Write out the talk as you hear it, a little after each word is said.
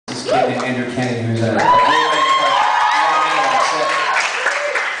Andrew Kennedy, who's a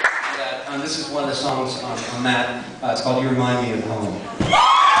and this is one of the songs on that. It's called "You Remind Me of Home."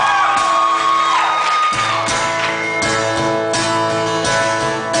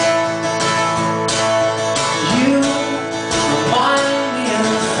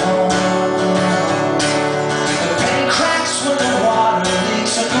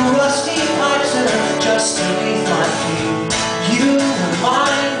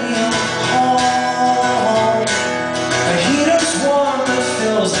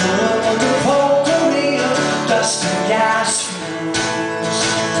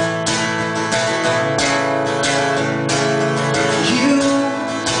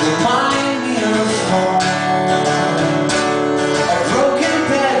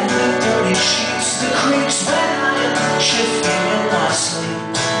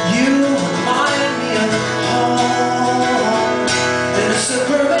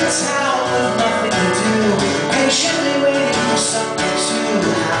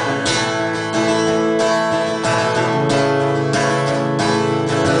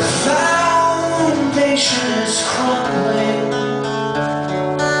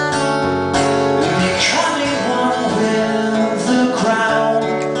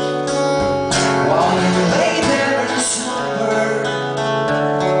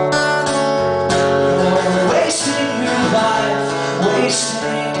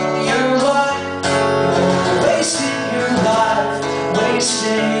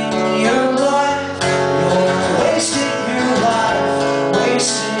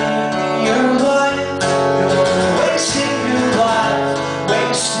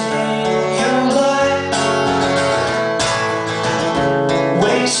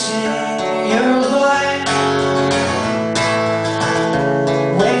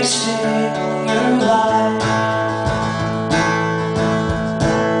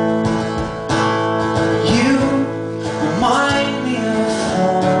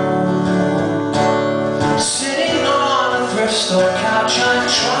 Couch, I'm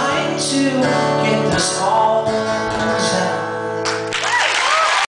trying to get this all